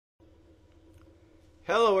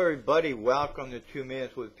Hello everybody, welcome to 2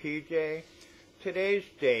 Minutes with PJ. Today's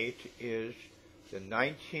date is the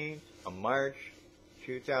 19th of March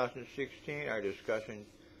 2016. Our discussion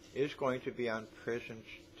is going to be on prisons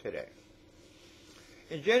today.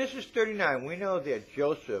 In Genesis 39, we know that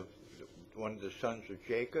Joseph, one of the sons of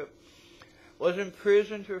Jacob, was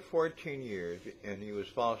imprisoned for 14 years, and he was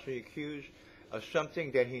falsely accused of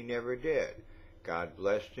something that he never did. God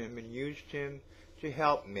blessed him and used him to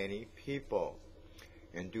help many people.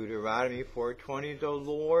 In Deuteronomy 4:20, the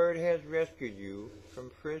Lord has rescued you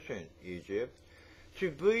from prison, Egypt,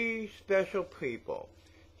 to be special people,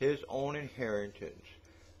 his own inheritance.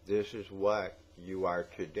 This is what you are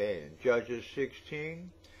today. In Judges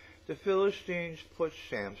 16, the Philistines put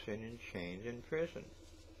Samson in chains in prison.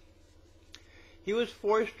 He was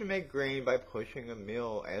forced to make grain by pushing a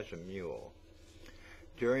mill as a mule.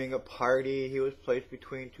 During a party, he was placed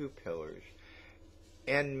between two pillars,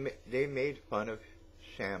 and they made fun of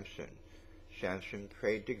Samson. Samson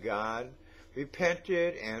prayed to God,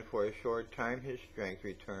 repented, and for a short time his strength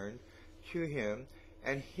returned to him,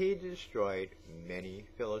 and he destroyed many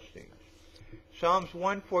Philistines. Psalms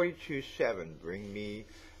 142:7, bring me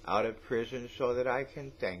out of prison so that I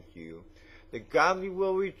can thank you. The godly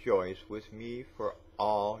will rejoice with me for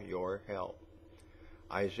all your help.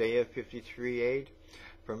 Isaiah 53:8,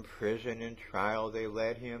 from prison and trial they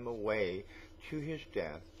led him away to his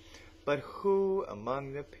death. But who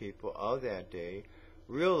among the people of that day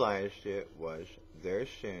realized it was their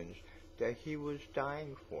sins that he was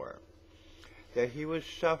dying for, that he was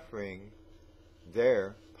suffering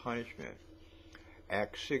their punishment?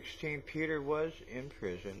 Acts 16, Peter was in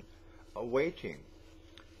prison, awaiting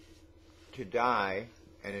to die,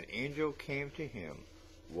 and an angel came to him,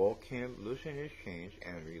 woke him, loosened his chains,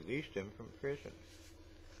 and released him from prison.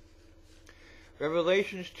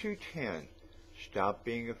 Revelations 2:10, stop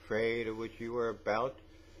being afraid of what you are about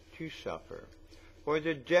to suffer, for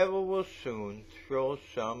the devil will soon throw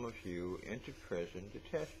some of you into prison to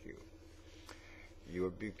test you. You will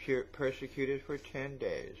be persecuted for 10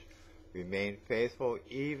 days. Remain faithful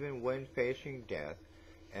even when facing death,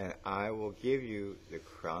 and I will give you the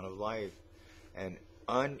crown of life, an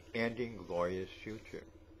unending glorious future.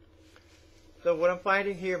 So what I'm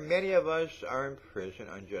finding here, many of us are in prison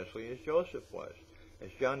unjustly, as Joseph was, as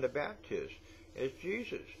John the Baptist, as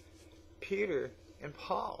Jesus, Peter, and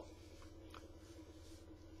Paul.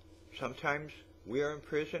 Sometimes we are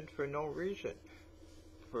imprisoned for no reason,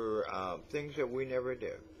 for things that we never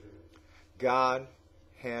did. God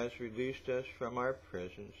has released us from our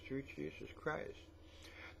prisons through Jesus Christ.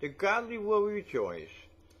 The godly will rejoice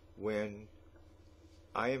when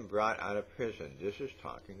I am brought out of prison. This is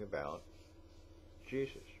talking about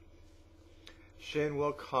Jesus. Sin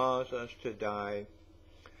will cause us to die,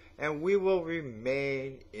 and we will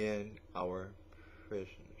remain in our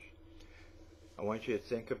prisons. I want you to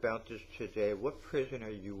think about this today. What prison are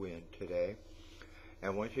you in today? I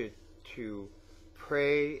want you to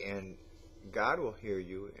pray, and God will hear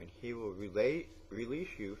you, and he will release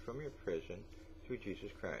you from your prison through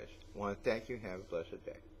Jesus Christ. I want to thank you and have a blessed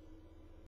day.